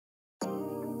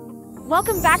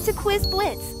Welcome back to Quiz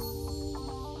Blitz.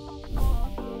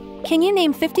 Can you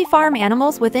name 50 farm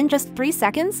animals within just 3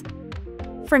 seconds?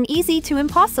 From easy to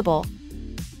impossible.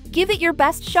 Give it your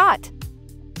best shot.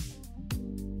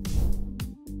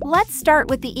 Let's start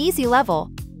with the easy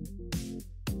level.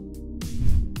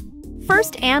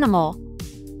 First animal.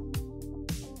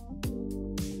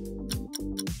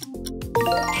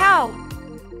 Cow.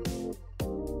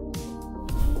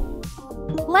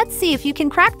 Let's see if you can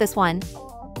crack this one.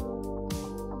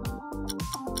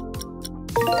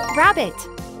 Rabbit.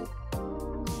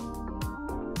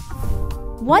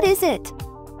 What is it?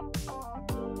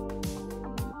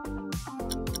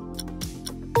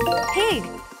 Pig.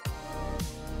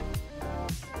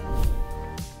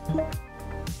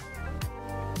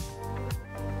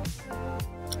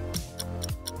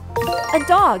 A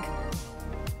dog.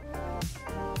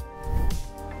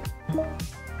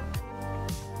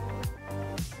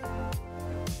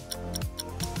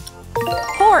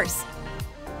 Horse.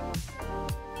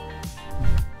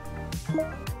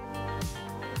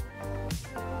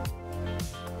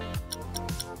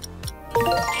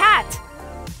 Cat.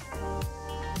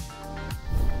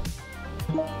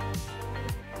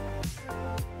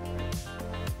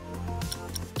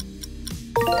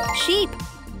 Sheep.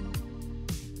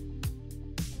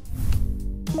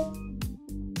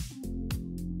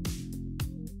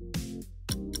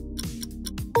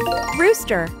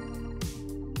 Rooster.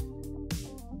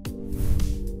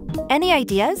 Any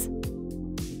ideas?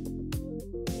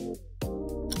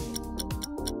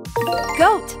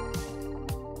 Goat.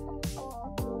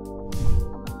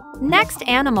 Next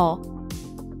animal.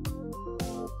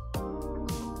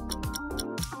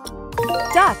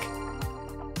 Duck.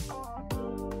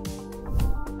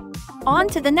 On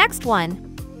to the next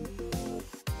one.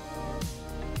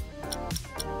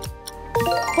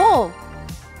 Bull.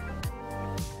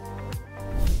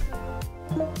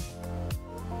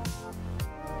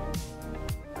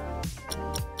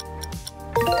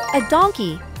 A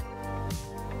donkey.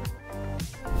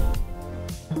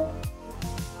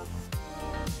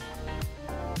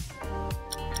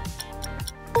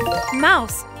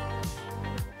 Mouse.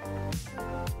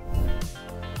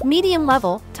 Medium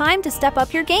level, time to step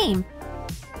up your game.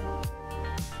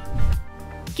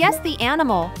 Guess the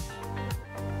animal.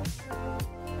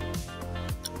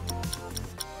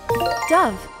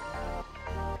 Dove.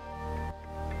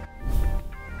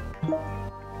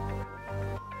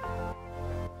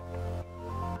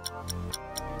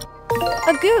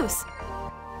 A goose.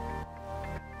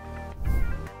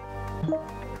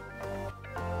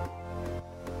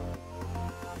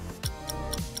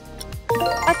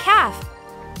 A calf.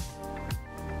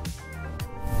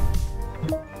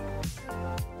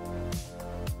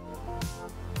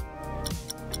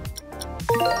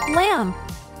 Lamb.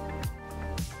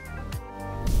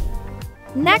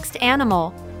 Next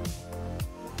animal.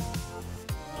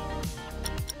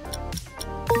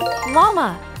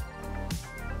 Llama.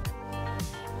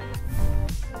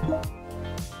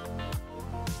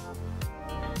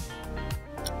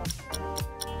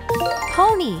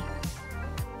 Pony.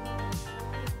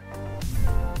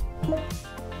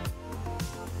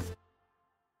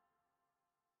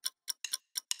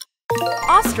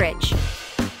 Ostrich.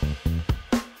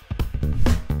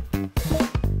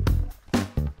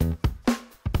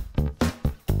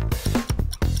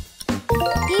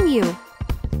 Emu.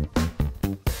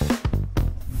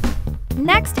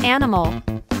 Next animal.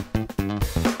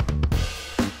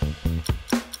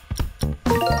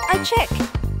 A chick.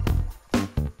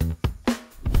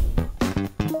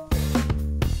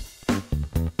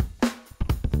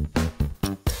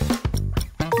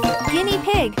 Guinea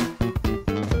pig.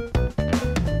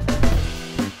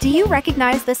 Do you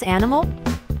recognize this animal?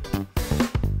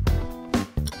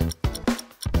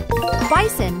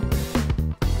 Bison.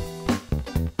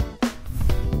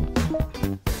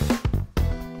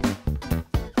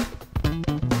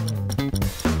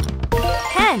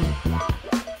 Hen.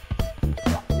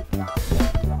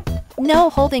 No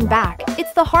holding back,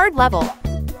 it's the hard level.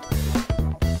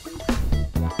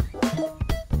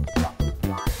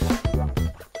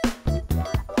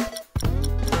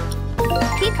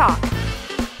 Peacock.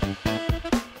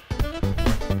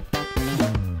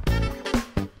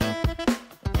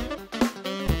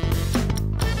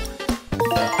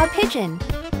 A pigeon.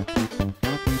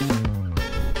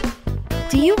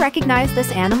 Do you recognize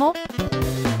this animal?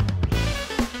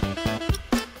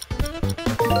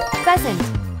 Pheasant.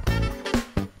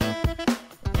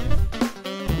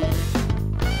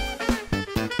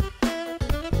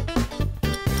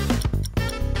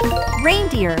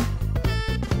 Reindeer.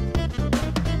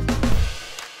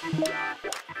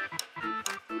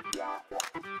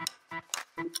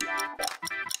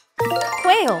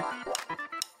 Quail.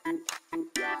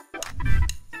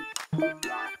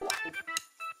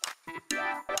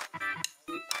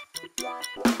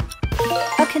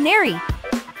 A canary.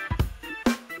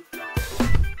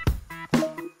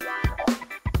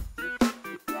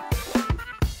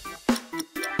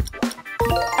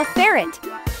 A ferret.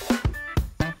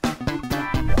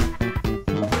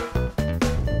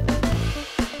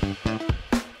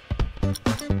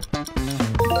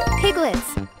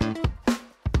 Piglets.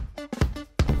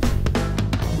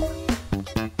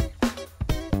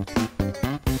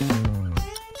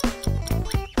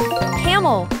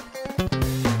 Camel.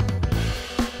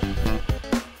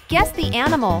 Guess the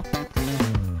animal.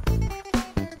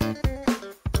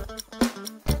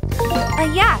 A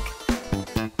yak.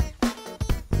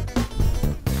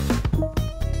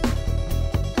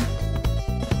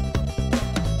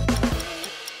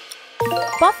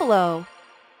 Buffalo.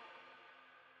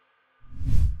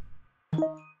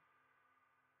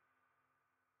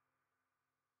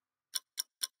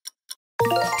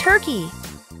 Turkey.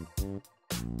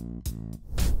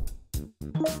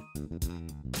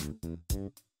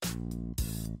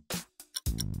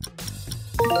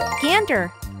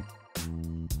 Gander.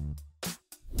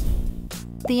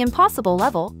 The impossible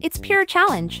level, it's pure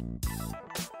challenge.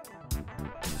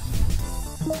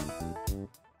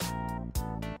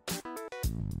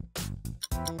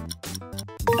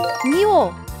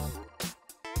 Mule.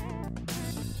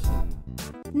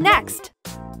 Next.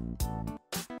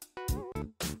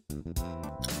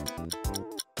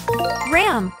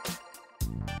 Ram.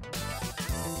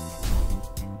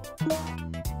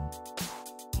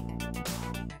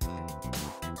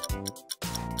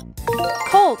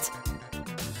 Colt.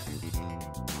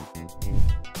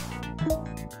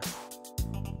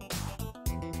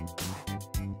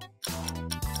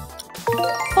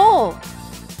 Foal.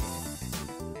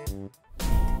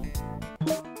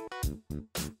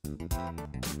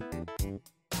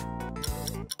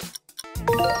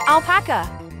 Alpaca.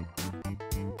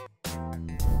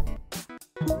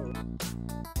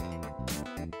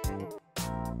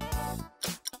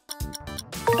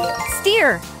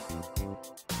 Steer.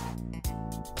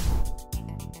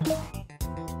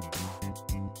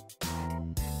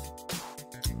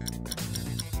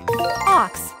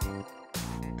 Ox.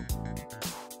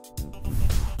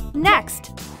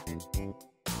 Next.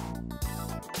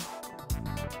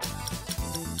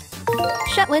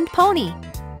 Shetland pony.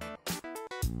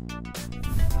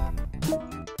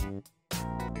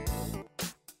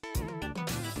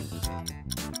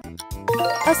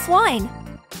 A swine.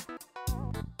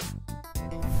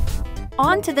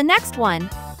 On to the next one.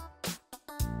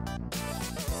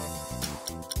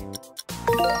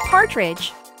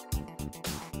 Partridge.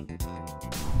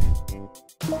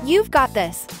 You've got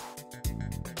this.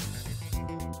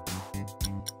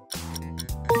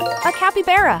 A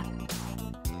capybara.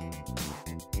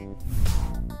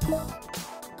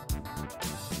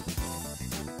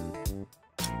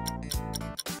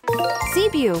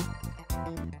 Zebu.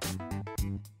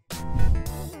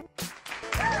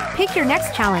 Pick your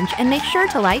next challenge and make sure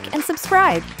to like and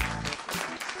subscribe.